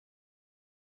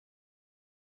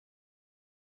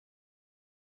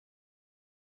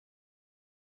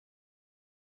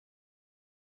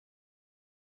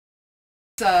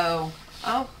So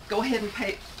I'll go ahead and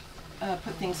put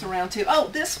things around too. Oh,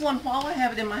 this one, while I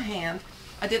have it in my hand,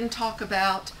 I didn't talk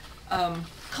about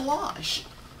collage.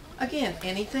 Again,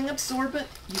 anything absorbent,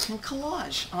 you can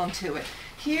collage onto it.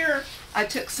 Here, I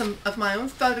took some of my own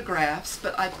photographs,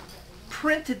 but I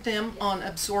printed them on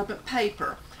absorbent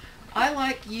paper. I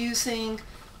like using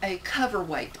a cover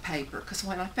weight paper because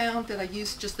when I found that I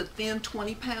used just a thin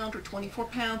 20 pound or 24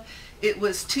 pound, it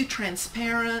was too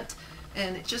transparent,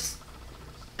 and it just,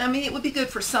 I mean, it would be good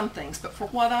for some things, but for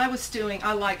what I was doing,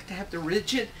 I like to have the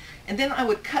rigid, and then I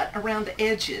would cut around the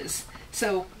edges.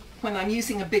 So when I'm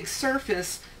using a big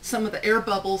surface, some of the air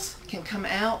bubbles can come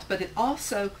out, but it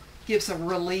also gives a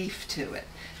relief to it.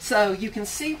 So you can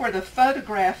see where the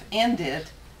photograph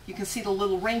ended. You can see the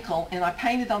little wrinkle, and I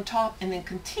painted on top and then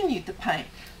continued to paint.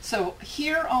 So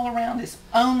here all around is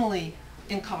only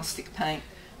encaustic paint,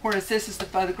 whereas this is the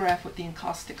photograph with the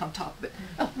encaustic on top of it.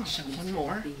 Oh, I'll show one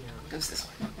more. It goes this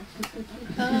way.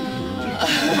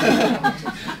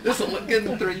 This will look good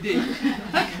in 3D.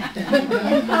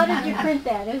 And how did you print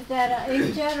that? Is that an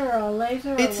inkjet or a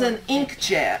laser? It's an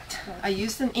inkjet. I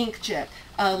used an inkjet.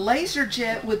 A laser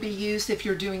jet would be used if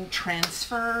you're doing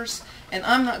transfers, and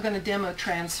I'm not going to demo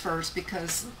transfers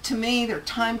because to me they're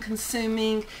time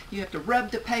consuming. You have to rub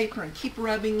the paper and keep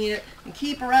rubbing it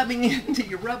until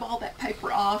you rub all that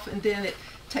paper off, and then it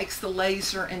takes the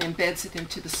laser and embeds it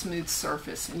into the smooth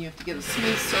surface, and you have to get a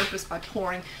smooth surface by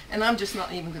pouring, and I'm just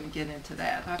not even going to get into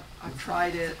that. I've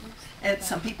tried it, and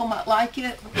some people might like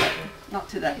it, but not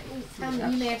today.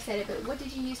 You may have said it, but what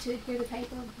did you use to adhere the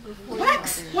paper?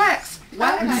 Wax.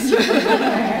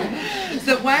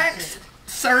 The wax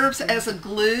serves as a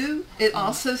glue. It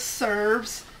also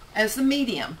serves as a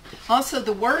medium. Also,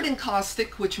 the word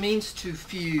encaustic, which means to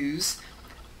fuse,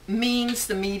 means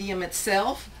the medium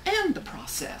itself and the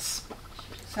process.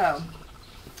 So,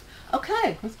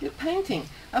 okay, let's get painting.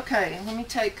 Okay, let me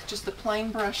take just a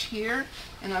plain brush here,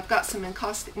 and I've got some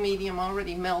encaustic medium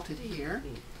already melted here.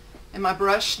 And my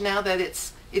brush, now that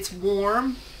it's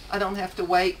warm, I don't have to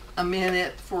wait a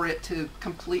minute for it to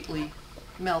completely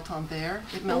melt on there.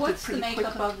 It melted pretty quickly.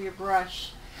 What's the makeup of your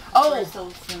brush? Oh,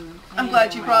 I'm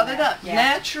glad you brought it up. Yeah.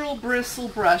 Natural bristle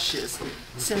brushes.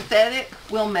 Synthetic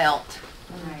will melt.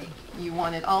 Right. You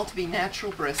want it all to be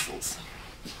natural bristles.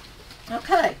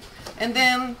 Okay, and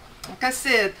then, like I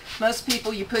said, most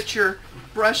people, you put your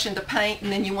brush into paint and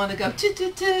then you want to go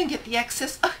and get the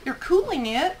excess. Oh, you're cooling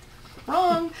it.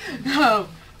 Wrong. No.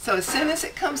 So as soon as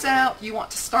it comes out, you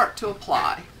want to start to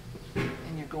apply.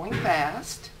 And you're going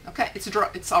fast. Okay, it's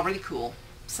already cool,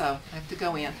 so I have to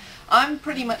go in. I'm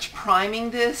pretty much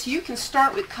priming this. You can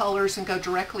start with colors and go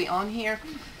directly on here.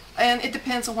 And it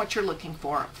depends on what you're looking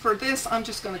for. For this, I'm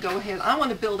just going to go ahead. I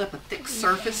want to build up a thick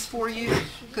surface for you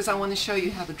because I want to show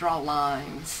you how to draw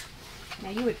lines.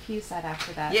 Now you would fuse that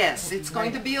after that. Yes, it's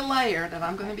going to be a layer that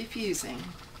I'm going to be fusing.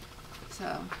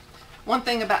 So, one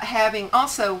thing about having,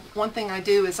 also one thing I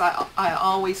do is I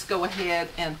always go ahead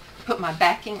and put my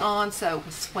backing on, so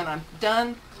when I'm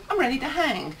done, I'm ready to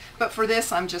hang. But for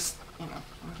this, I'm just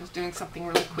doing something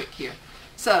really quick here.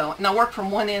 So, and I work from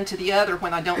one end to the other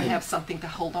when I don't have something to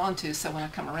hold on to, so when I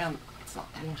come around, it's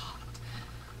not that hot.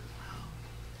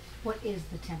 What is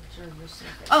the temperature of your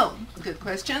surface? Oh, good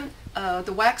question.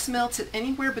 The wax melts at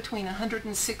anywhere between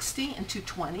 160 and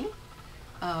 220.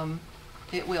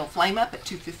 It will flame up at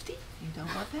 250. You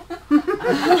don't want that?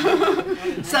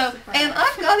 So, and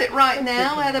I've got it right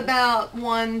now at about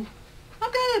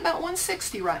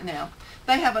 160 right now.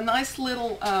 They have a nice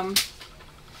little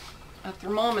a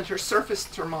thermometer, surface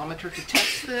thermometer to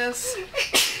test this.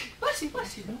 Bless you,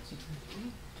 bless you.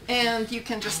 And you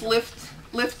can just lift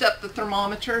up the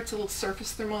thermometer. It's a little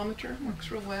surface thermometer.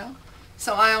 Works real well.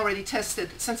 So I already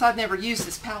tested, since I've never used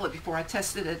this palette before, I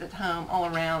tested it at home all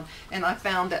around, and I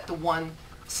found that the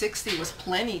 160 was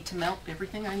plenty to melt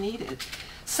everything I needed.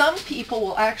 Some people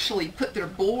will actually put their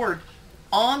board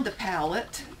on the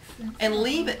palette and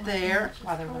leave it there,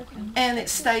 and it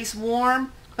stays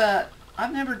warm, but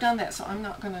I've never done that, so I'm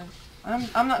not gonna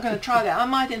try that. I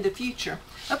might in the future.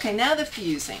 Okay, now the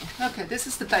fusing. Okay, this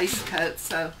is the base coat.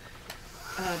 So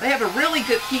they have a really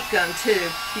good heat gun too.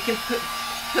 You can put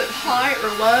high or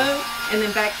low, and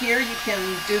then back here you can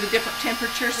do the different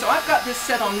temperatures. So I've got this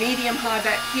set on medium high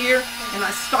back here, and I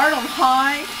start on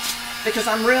high because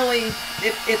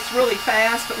it's really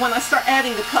fast. But when I start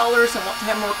adding the colors and want to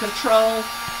have more control,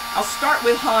 I'll start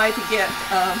with high to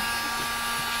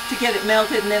get it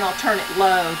melted, and then I'll turn it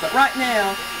low. But right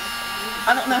now,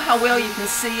 I don't know how well you can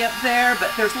see up there,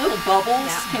 but there's little bubbles.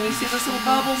 Yeah. Can you see those little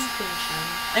bubbles?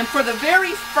 And for the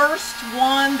very first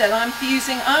one that I'm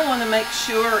fusing, I want to make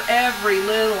sure every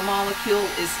little molecule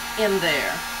is in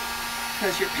there.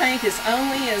 because your paint is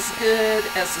only as good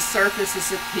as the surface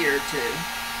is adhered to.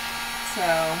 So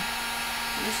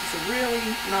this is a really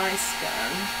nice gun.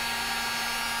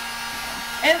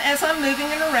 And as I'm moving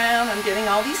it around, I'm getting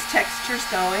all these textures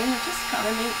going, which is kind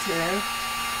of neat too.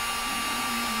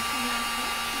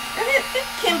 And it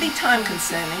can be time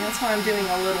consuming. That's why I'm doing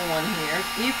a little one here.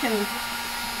 You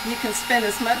can spend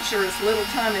as much or as little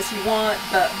time as you want,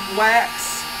 but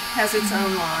wax has its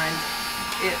own mind.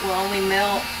 It will only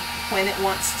melt when it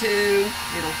wants to.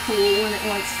 It'll cool when it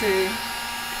wants to.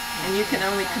 And you can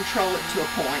only control it to a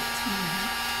point.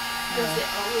 Does it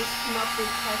always come up in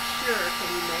texture, or can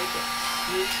you make it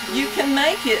smooth? You can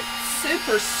make it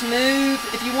super smooth.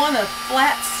 If you want a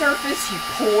flat surface, you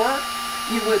pour.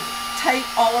 You would tape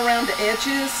all around the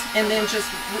edges and then just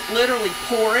literally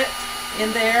pour it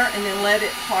in there and then let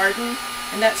it harden.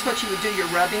 And that's what you would do your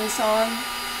rubbings on.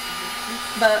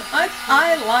 But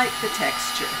I like the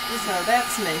texture, so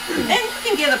that's me. And you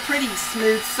can get a pretty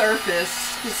smooth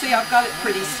surface. You see, I've got it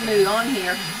pretty smooth on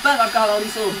here, but I've got all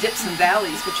these little dips and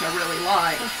valleys, which I really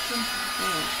like.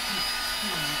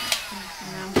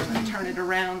 And I'm going to turn it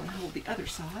around and hold the other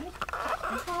side.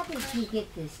 How did you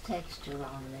get this texture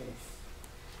on this?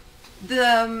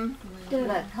 The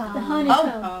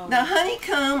honeycomb. the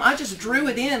honeycomb, I just drew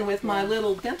it in with my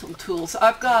little dental tools.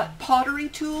 I've got pottery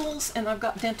tools and I've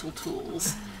got dental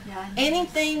tools.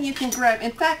 Anything you can grab.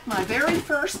 In fact, my very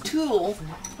first tool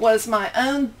was my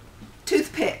own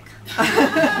toothpick.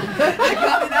 I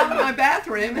got it out of my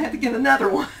bathroom and had to get another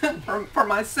one for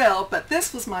myself, but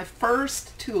this was my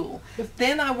first tool.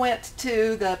 Then I went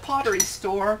to the pottery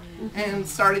store and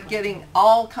started getting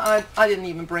all kinds. I didn't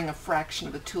even bring a fraction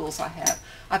of the tools I have.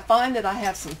 I find that I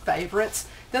have some favorites.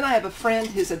 Then I have a friend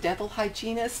who's a dental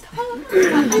hygienist.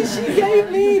 And she gave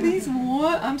me these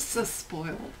one. I'm so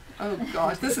spoiled. Oh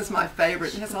gosh, this is my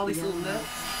favorite. It has all these little nuts.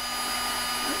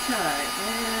 Okay,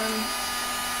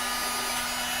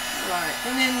 right,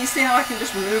 and then you see how I can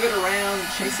just move it around,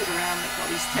 chase it around, make all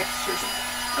these textures.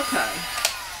 Okay,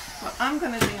 what I'm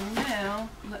going to do now,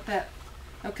 let that,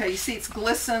 okay, you see it's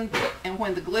glisten, and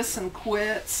when the glisten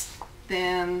quits,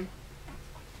 then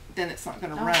it's not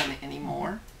going to run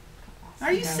anymore.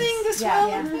 Are you seeing this well?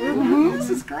 Yeah. This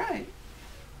is great.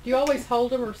 Do you always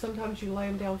hold them, or sometimes you lay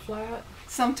them down flat?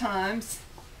 Sometimes.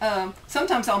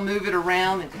 Sometimes I'll move it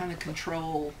around and kind of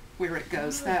control where it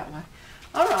goes that way.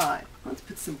 All right, let's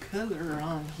put some color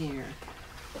on here.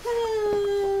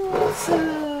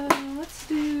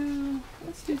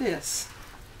 Let's do this.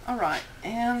 All right,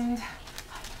 and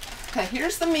okay,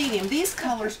 here's the medium. These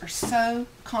colors are so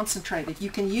concentrated.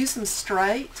 You can use them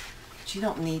straight, but you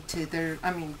don't need to. They're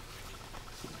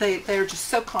just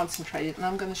so concentrated, and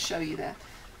I'm going to show you that.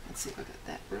 Let's see if I got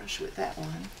that brush with that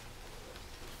one.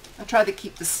 I try to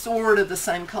keep the sort of the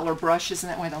same color brushes, and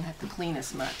that way I don't have to clean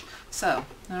as much. So,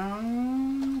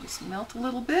 just melt a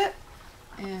little bit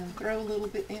and throw a little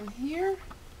bit in here.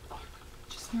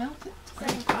 Just melt it.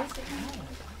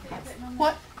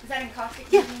 What? Is that encaustic?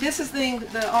 Yeah, this is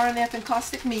the R&F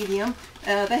Encaustic Medium.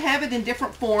 They have it in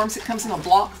different forms. It comes in a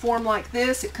block form like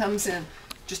this. It comes in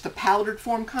just a powdered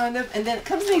form kind of, and then it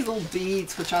comes in these little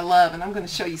beads, which I love, and I'm going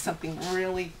to show you something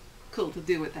really cool to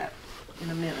do with that in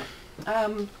a minute.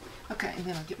 Okay, and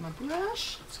then I'll get my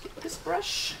brush. Let's get this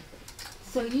brush.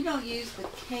 So you don't use the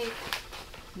cake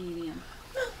medium?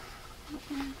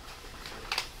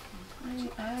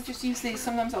 I just use these.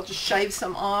 Sometimes I'll just shave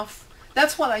some off.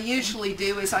 That's what I usually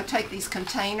do. Is I take these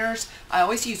containers. I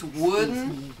always use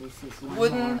wooden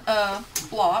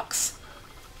blocks.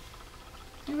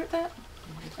 You read that?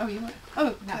 Oh, you want?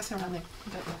 Oh, pass it around there.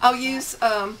 I'll use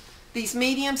these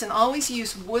mediums, and always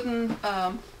use wooden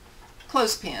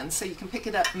clothespins, so you can pick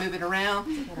it up, move it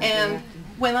around. And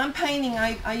when I'm painting,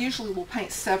 I usually will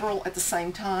paint several at the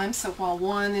same time. So while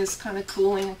one is kind of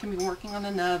cooling, I can be working on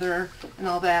another and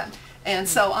all that. And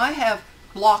so I have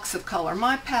blocks of color.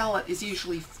 My palette is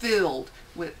usually filled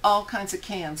with all kinds of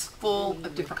cans full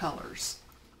of different colors.